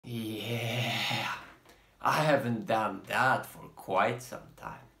I haven't done that for quite some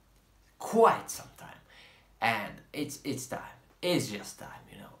time. Quite some time. And it's time. It's just time,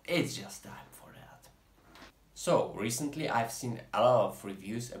 you know. It's just time for that. So, recently I've seen a lot of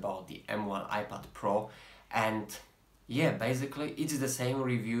reviews about the M1 iPad Pro, and yeah, basically it's the same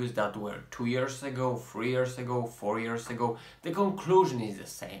reviews that were 2 years ago, 3 years ago, 4 years ago. The conclusion is the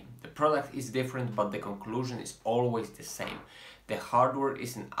same. The product is different, but the conclusion is always the same. The hardware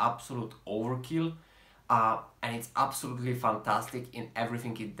is an absolute overkill, and it's absolutely fantastic in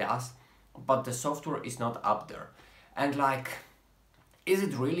everything it does, but the software is not up there. And like, is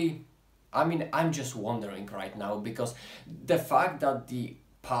it really? I mean, I'm just wondering right now, because the fact that the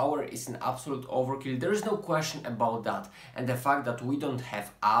power is an absolute overkill, there is no question about that. And the fact that we don't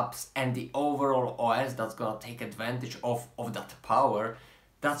have apps and the overall OS that's gonna take advantage of that power,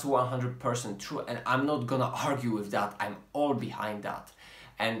 that's 100% true, and I'm not gonna argue with that. I'm all behind that.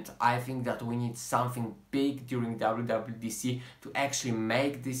 And I think that we need something big during WWDC to actually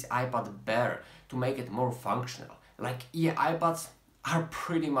make this iPad better, to make it more functional. Like, yeah, iPads are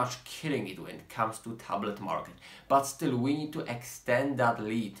pretty much killing it when it comes to tablet market, but still we need to extend that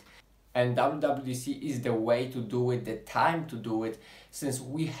lead. And WWDC is the way to do it, the time to do it, since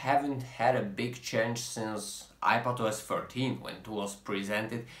we haven't had a big change since iPadOS 13 when it was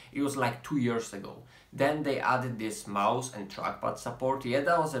presented. It was like 2 years ago. Then they added this mouse and trackpad support. Yeah,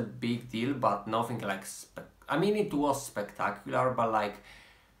 that was a big deal, but nothing like I mean, it was spectacular, but like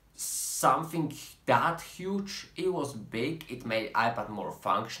something that huge. It was big. It made iPad more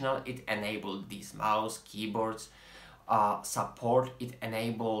functional. It enabled these mouse, keyboards, support. It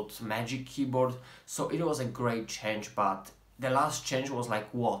enabled Magic Keyboard. So it was a great change, but the last change was like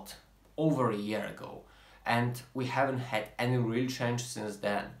what? Over a year ago. And we haven't had any real change since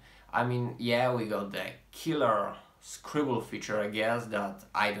then. I mean, yeah, we got the killer scribble feature, I guess, that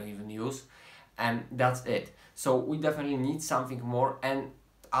I don't even use, and that's it. So we definitely need something more, and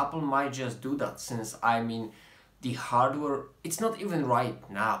Apple might just do that, since, I mean, the hardware, it's not even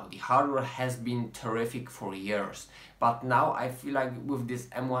right now. The hardware has been terrific for years, but now I feel like with this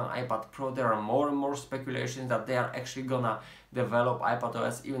M1 iPad Pro there are more and more speculations that they are actually gonna develop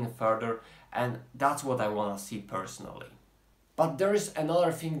iPadOS even further, and that's what I wanna see personally. But there is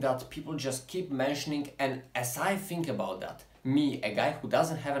another thing that people just keep mentioning, and as I think about that, me, a guy who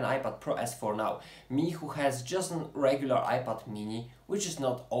doesn't have an iPad Pro as for now, me who has just a regular iPad mini, which is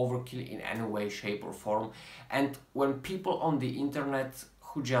not overkill in any way, shape or form, and when people on the internet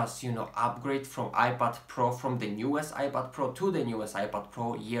who just, you know, upgrade from iPad Pro, from the newest iPad Pro to the newest iPad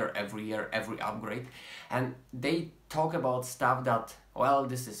Pro year, every upgrade, and they talk about stuff that, well,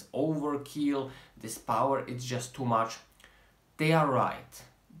 this is overkill, this power, it's just too much. They are right,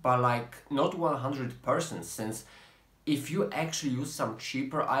 but like not 100%, since if you actually use some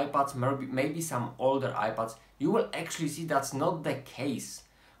cheaper iPads, maybe some older iPads, you will actually see that's not the case.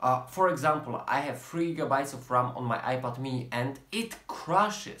 For example, I have 3 GB of RAM on my iPad mini and it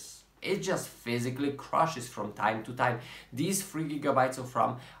crashes. It just physically crashes from time to time. These 3 GB of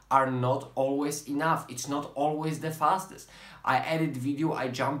RAM are not always enough. It's not always the fastest. I edit video, I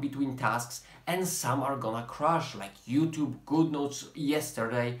jump between tasks, and some are gonna crash, like YouTube, GoodNotes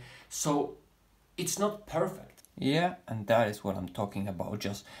yesterday. So it's not perfect. Yeah, and that is what I'm talking about.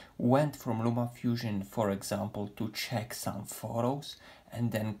 Just went from LumaFusion, for example, to check some photos,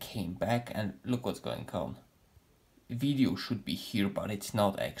 and then came back and look what's going on. Video should be here, but it's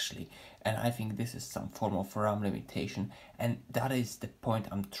not actually, and I think this is some form of RAM limitation, and that is the point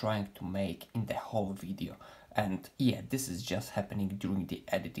I'm trying to make in the whole video. And yeah, this is just happening during the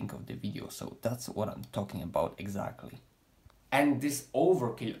editing of the video, so that's what I'm talking about exactly. And this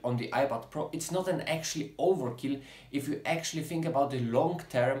overkill on the iPad Pro, it's not an actually overkill if you actually think about the long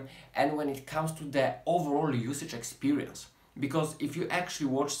term and when it comes to the overall usage experience. Because if you actually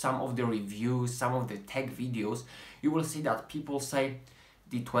watch some of the reviews, some of the tech videos, you will see that people say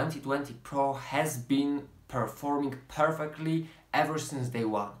the 2020 Pro has been performing perfectly ever since day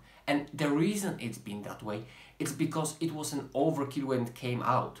one. And the reason it's been that way, it's because it was an overkill when it came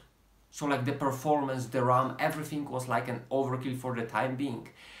out. So like the performance, the RAM, everything was like an overkill for the time being.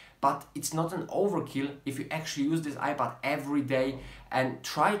 But it's not an overkill if you actually use this iPad every day and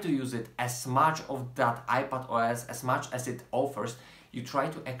try to use it as much of that iPad OS, as much as it offers. You try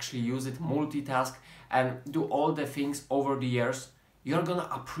to actually use it, multitask, and do all the things over the years. You're gonna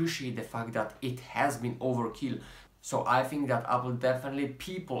appreciate the fact that it has been overkill. So I think that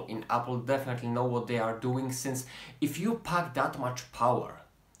people in Apple definitely know what they are doing, since if you pack that much power,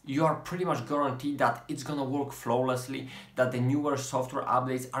 you are pretty much guaranteed that it's gonna work flawlessly, that the newer software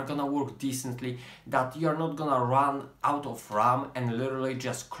updates are gonna work decently, that you're not gonna run out of RAM and literally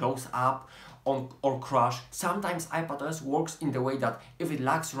just close up, or crash. Sometimes iPadOS works in the way that if it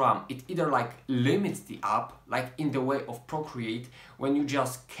lacks RAM, it either like limits the app, like in the way of Procreate, when you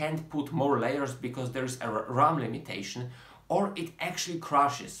just can't put more layers because there is a RAM limitation, or it actually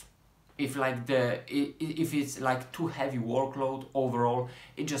crashes. If like if it's like too heavy workload overall,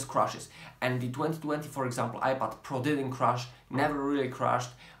 it just crashes. And the 2020, for example, iPad Pro didn't crash, never really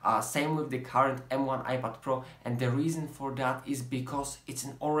crashed. Same with the current M1 iPad Pro, and the reason for that is because it's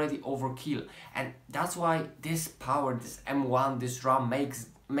an already overkill, and that's why this power, this M1, this RAM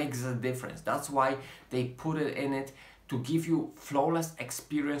makes a difference. That's why they put it in it, to give you flawless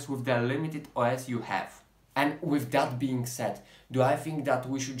experience with the limited OS you have. And with that being said, do I think that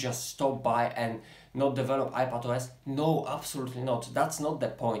we should just stop by and not develop iPadOS? No, absolutely not. That's not the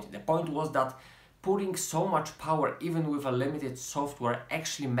point. The point was that putting so much power even with a limited software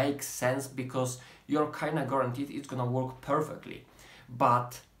actually makes sense, because you're kinda guaranteed it's gonna work perfectly.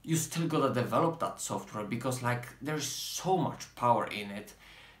 But you still gotta develop that software, because like there's so much power in it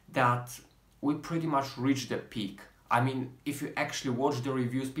that we pretty much reached the peak. I mean, if you actually watch the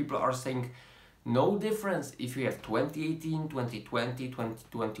reviews, people are saying no difference if you have 2018, 2020,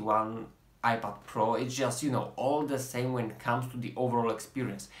 2021 iPad Pro. It's just, you know, all the same when it comes to the overall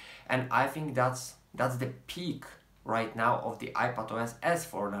experience. And I think that's the peak right now of the iPadOS as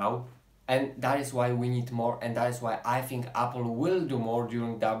for now. And that is why we need more, and that is why I think Apple will do more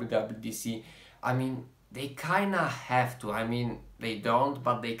during WWDC. I mean, they kinda have to. I mean, they don't,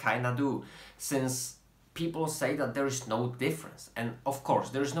 but they kinda do, since people say that there is no difference. And of course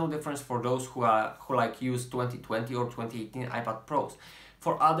there is no difference for those who like use 2020 or 2018 iPad Pros.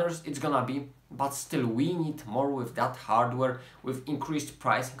 For others it's gonna be, but still we need more with that hardware, with increased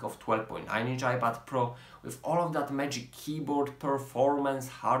pricing of 12.9-inch iPad Pro, with all of that magic keyboard performance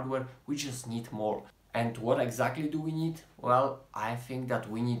hardware. We just need more. And what exactly do we need? Well, I think that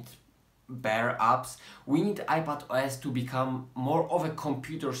we need bare apps. We need iPadOS to become more of a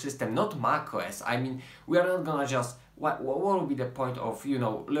computer system, not macOS. I mean, we are not gonna just, what will be the point of, you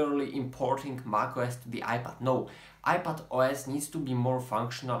know, literally importing macOS to the iPad? No, iPadOS needs to be more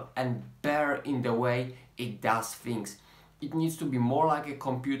functional and bare in the way it does things. It needs to be more like a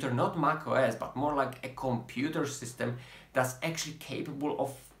computer, not macOS, but more like a computer system that's actually capable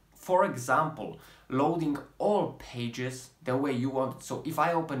of, for example, loading all pages the way you want it. So if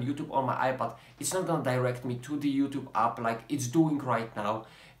I open YouTube on my iPad, it's not gonna direct me to the YouTube app like it's doing right now.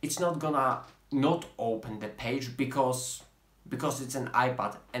 It's not gonna not open the page because it's an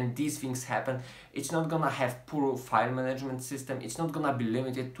iPad, and these things happen. It's not gonna have poor file management system. It's not gonna be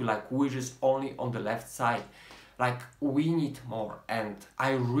limited to like widgets only on the left side. Like, we need more, and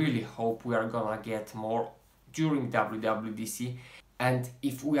I really hope we are gonna get more during WWDC. And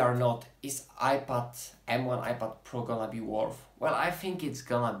if we are not, is M1 iPad Pro gonna be worth? Well, I think it's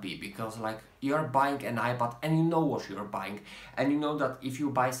gonna be, because like you're buying an iPad and you know what you're buying, and you know that if you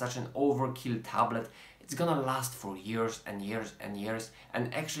buy such an overkill tablet, it's gonna last for years and years and years,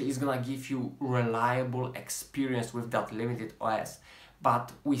 and actually it's gonna give you reliable experience with that limited OS.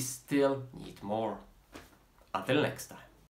 But we still need more. Until next time.